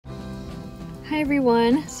Hi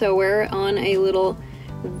everyone, so we're on a little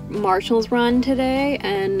Marshalls run today,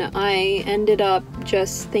 and I ended up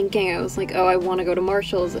just thinking, I was like, oh, I want to go to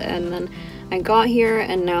Marshalls, and then I got here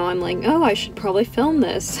and now I'm like, oh, I should probably film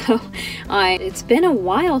this. So it's been a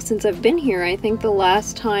while since I've been here. I think the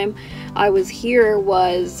last time I was here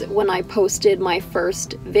was when I posted my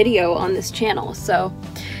first video on this channel, so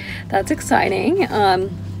that's exciting.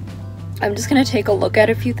 I'm just gonna take a look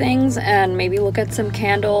at a few things and maybe look at some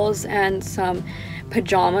candles and some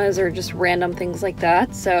pajamas or just random things like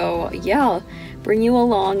that. So yeah, I'll bring you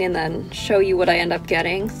along and then show you what I end up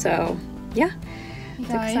getting. So yeah,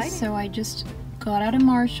 it's exciting. So I just got out of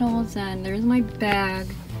Marshalls and there's my bag.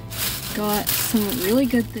 Got some really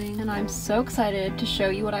good things and I'm so excited to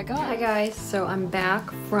show you what I got. Hi guys, so I'm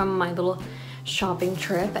back from my little shopping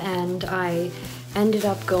trip and I ended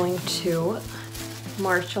up going to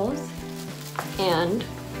Marshalls. And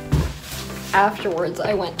afterwards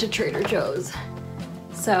I went to Trader Joe's.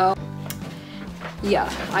 So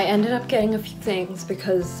yeah, I ended up getting a few things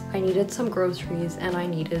because I needed some groceries and I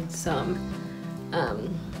needed some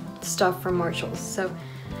stuff from Marshalls. So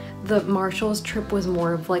the Marshalls trip was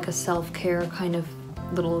more of like a self-care kind of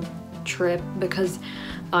little trip because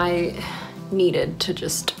I needed to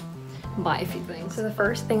just buy a few things. So the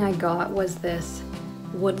first thing I got was this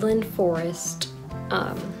Woodland Forest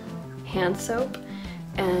hand soap,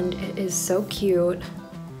 and it is so cute.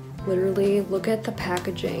 Literally, look at the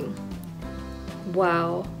packaging.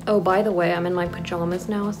 Wow. Oh, by the way, I'm in my pajamas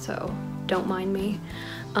now, so don't mind me.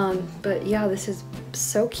 But yeah, this is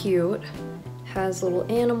so cute. Has little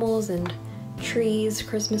animals and trees,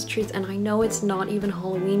 Christmas trees, and I know it's not even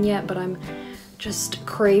Halloween yet, but I'm just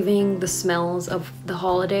craving the smells of the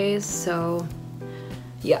holidays, so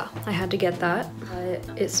yeah, I had to get that.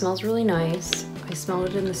 It smells really nice. I smelled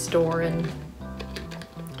it in the store and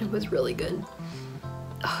it was really good.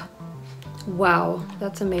 Oh, wow,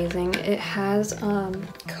 that's amazing. It has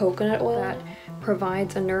coconut oil that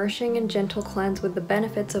provides a nourishing and gentle cleanse with the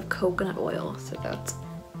benefits of coconut oil. So that's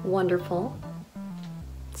wonderful.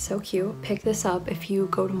 So cute. Pick this up if you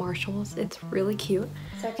go to Marshalls. It's really cute.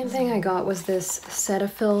 Second thing I got was this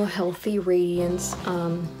Cetaphil Healthy Radiance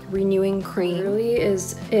Renewing Cream. It really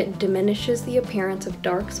is, it diminishes the appearance of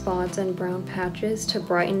dark spots and brown patches to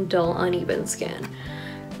brighten dull, uneven skin.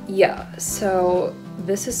 Yeah, so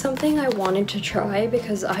this is something I wanted to try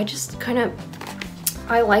because I just I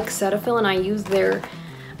like Cetaphil and I use their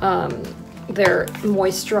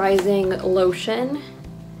moisturizing lotion.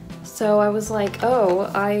 So I was like, oh,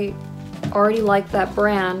 I already like that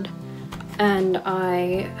brand and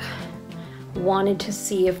I wanted to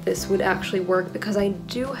see if this would actually work because I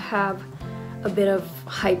do have a bit of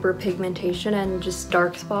hyperpigmentation and just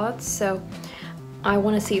dark spots, so I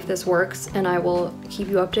want to see if this works and I will keep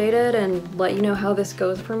you updated and let you know how this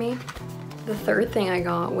goes for me. The third thing I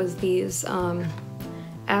got was these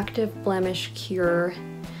Active Blemish Cure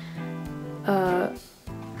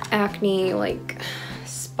acne like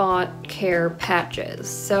spot care patches.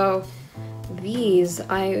 So these,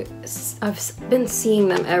 I've been seeing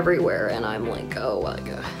them everywhere and I'm like, oh my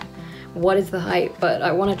god, what is the hype? But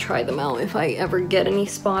I want to try them out. If I ever get any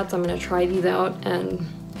spots, I'm gonna try these out and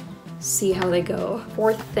see how they go.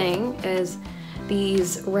 Fourth thing is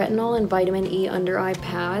these retinol and vitamin E under eye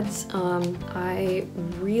pads. I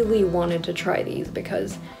really wanted to try these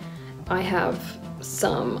because I have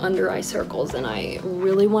some under eye circles and I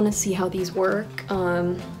really want to see how these work.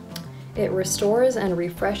 It restores and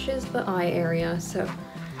refreshes the eye area, so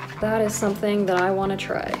that is something that I want to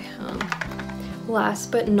try.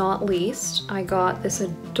 Last but not least, I got this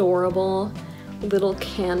adorable little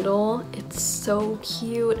candle. It's so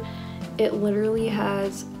cute. It literally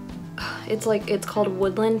has, it's called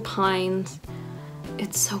Woodland Pines.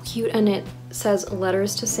 It's so cute and it says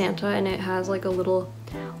letters to Santa and it has like a little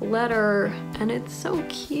letter and it's so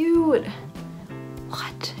cute.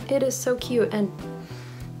 What? It is so cute and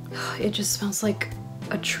it just smells like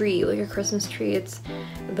a tree, like a Christmas tree.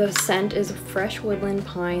 The scent is fresh woodland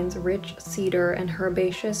pines, rich cedar, and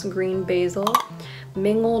herbaceous green basil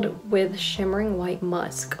mingled with shimmering white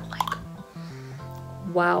musk. Like,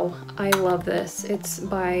 wow, I love this. It's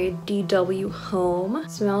by DW Home.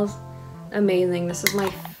 It smells amazing. This is my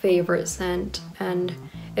favorite scent and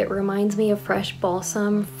it reminds me of fresh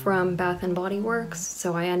balsam from Bath & Body Works,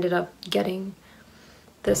 so I ended up getting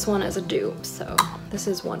this one as a dupe, so this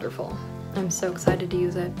is wonderful. I'm so excited to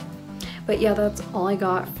use it. But yeah, that's all I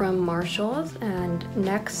got from Marshalls, and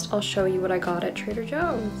next I'll show you what I got at Trader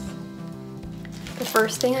Joe's. The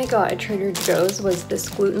first thing I got at Trader Joe's was this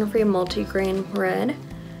gluten-free multigrain bread,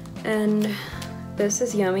 and this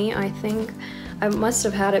is yummy. I think I must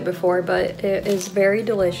have had it before, but it is very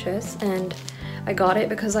delicious, and I got it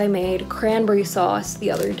because I made cranberry sauce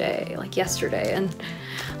the other day, like yesterday, and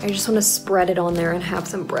I just want to spread it on there and have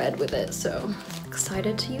some bread with it, so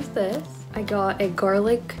excited to use this. I got a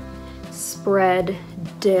garlic spread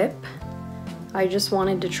dip. I just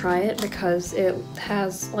wanted to try it because it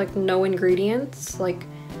has like no ingredients, like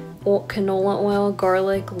canola oil,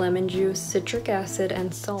 garlic, lemon juice, citric acid,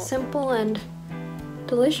 and salt. Simple and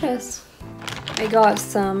delicious. I got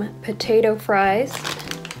some potato fries.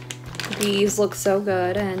 These look so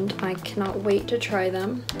good and I cannot wait to try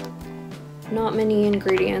them. Not many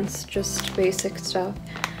ingredients, just basic stuff.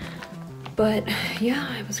 But yeah,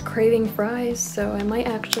 I was craving fries, so I might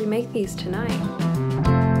actually make these tonight.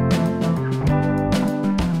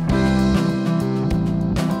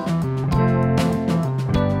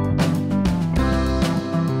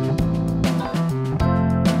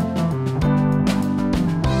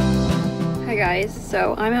 Hi guys,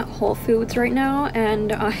 so I'm at Whole Foods right now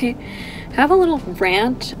and I have a little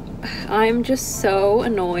rant. I'm just so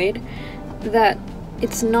annoyed that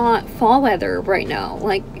it's not fall weather right now.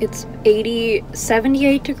 Like, it's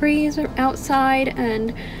 78 degrees outside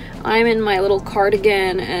and I'm in my little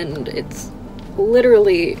cardigan and it's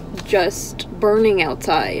literally just burning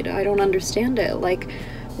outside. I don't understand it. Like,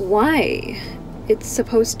 why? It's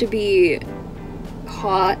supposed to be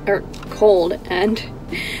hot or cold, and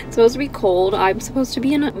it's supposed to be cold. I'm supposed to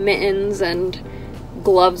be in mittens and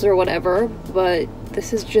gloves or whatever, but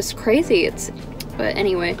this is just crazy. But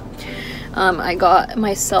anyway, I got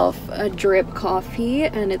myself a drip coffee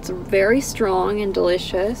and it's very strong and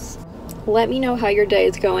delicious. Let me know how your day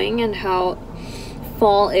is going and how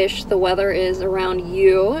fall-ish the weather is around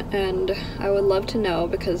you, and I would love to know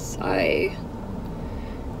because I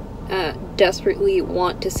desperately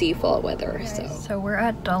want to see fall weather. So we're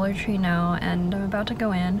at Dollar Tree now and I'm about to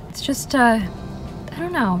go in. It's just I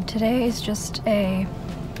don't know, today is just a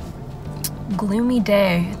gloomy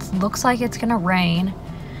day. It looks like it's gonna rain.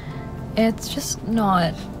 It's just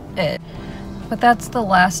not it. But that's the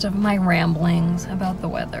last of my ramblings about the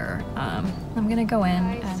weather. I'm gonna go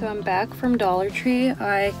in. So I'm back from Dollar Tree.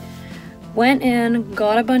 I went in,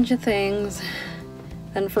 got a bunch of things,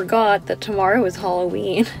 then forgot that tomorrow is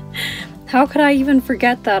Halloween. How could I even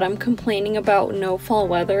forget that? I'm complaining about no fall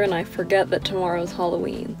weather and I forget that tomorrow's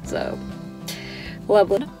Halloween. So,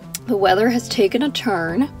 lovely. The weather has taken a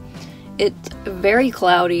turn. It's very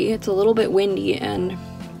cloudy, it's a little bit windy and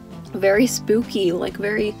very spooky, like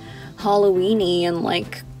very Halloween-y and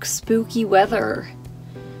like spooky weather.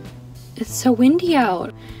 It's so windy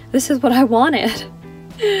out. This is what I wanted.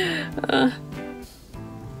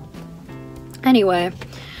 Anyway,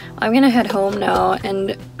 I'm gonna head home now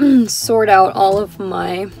and sort out all of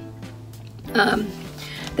my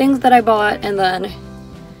things that I bought, and then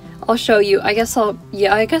I'll show you. I guess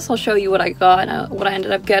I'll show you what I got, what I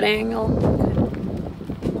ended up getting.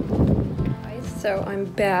 So I'm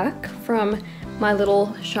back from my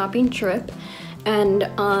little shopping trip, and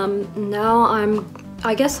now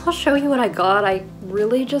I guess I'll show you what I got. I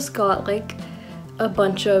really just got like a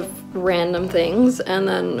bunch of random things and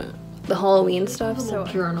then the Halloween stuff. So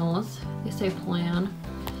journals, they say plan.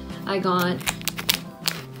 I got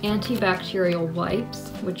antibacterial wipes,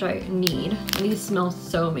 which I need. These smell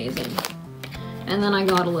so amazing. And then I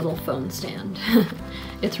got a little phone stand.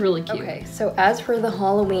 It's really cute. Okay, so as for the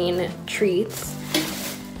Halloween treats,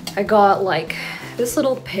 I got like this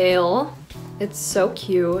little pail. It's so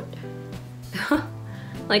cute.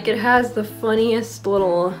 Like, it has the funniest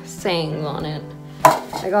little sayings on it.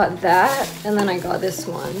 I got that, and then I got this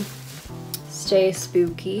one. Stay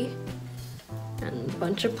spooky. And a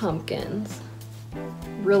bunch of pumpkins.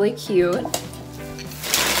 Really cute.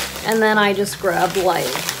 And then I just grabbed like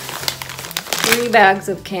 3 bags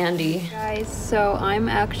of candy. Guys, so I'm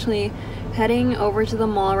actually heading over to the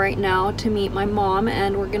mall right now to meet my mom,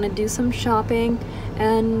 and we're gonna do some shopping.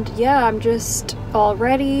 And yeah, I'm just all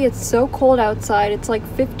ready. It's so cold outside. It's like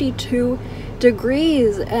 52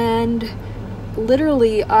 degrees, and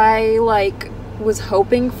literally I like was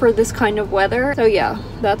hoping for this kind of weather. So yeah,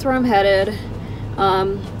 that's where I'm headed.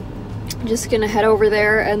 Just gonna head over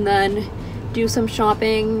there and then do some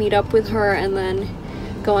shopping, meet up with her, and then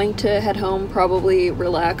going to head home, probably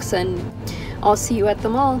relax, and I'll see you at the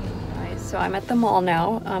mall. So I'm at the mall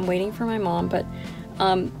now. I'm waiting for my mom, but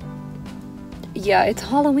yeah, it's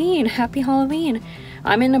Halloween. Happy Halloween.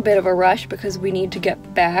 I'm in a bit of a rush because we need to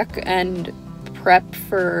get back and prep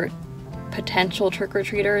for potential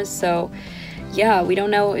trick-or-treaters. So yeah, we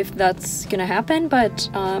don't know if that's gonna happen, but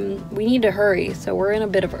we need to hurry. So we're in a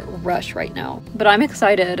bit of a rush right now. But I'm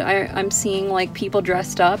excited. I'm seeing like people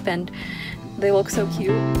dressed up and they look so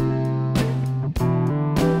cute.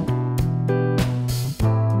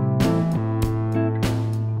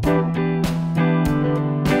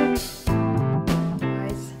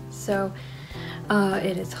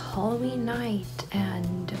 It is Halloween night,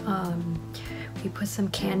 and we put some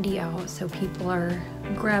candy out, so people are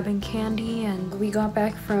grabbing candy, and we got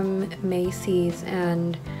back from Macy's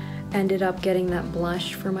and ended up getting that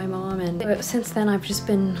blush for my mom, and since then I've just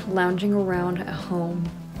been lounging around at home,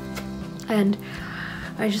 and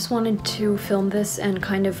I just wanted to film this and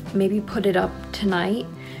kind of maybe put it up tonight.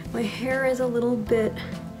 My hair is a little bit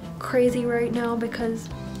crazy right now because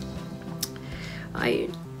I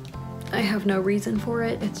have no reason for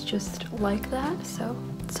it. It's just like that, so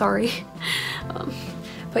sorry.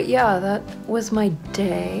 But yeah, that was my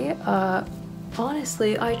day.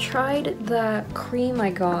 Honestly, I tried that cream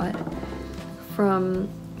I got from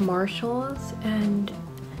Marshall's, and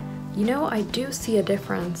you know, I do see a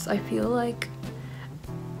difference. I feel like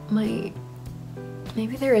maybe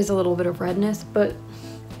there is a little bit of redness, but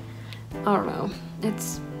I don't know.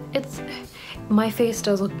 My face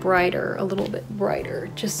does look brighter, a little bit brighter.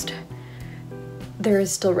 Just there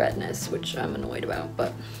is still redness, which I'm annoyed about,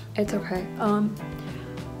 but it's okay.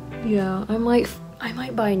 Yeah, I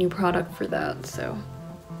might buy a new product for that, so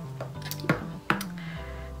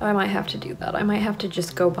I might have to do that. I might have to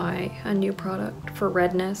just go buy a new product for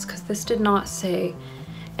redness, because this did not say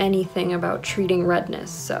anything about treating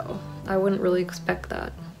redness, so I wouldn't really expect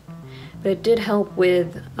that. But it did help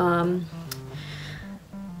with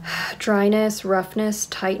dryness, roughness,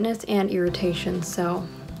 tightness, and irritation, so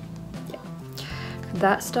yeah.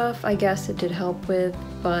 That stuff, I guess it did help with,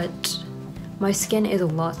 but my skin is a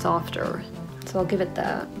lot softer, so I'll give it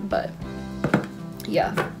that, but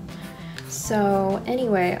yeah. So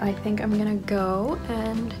anyway, I think I'm gonna go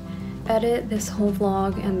and edit this whole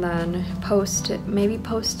vlog and then post it, maybe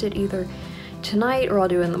post it either tonight or I'll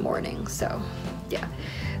do it in the morning, so yeah.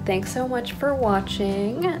 Thanks so much for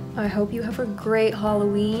watching. I hope you have a great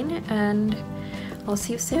Halloween, and I'll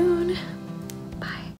see you soon.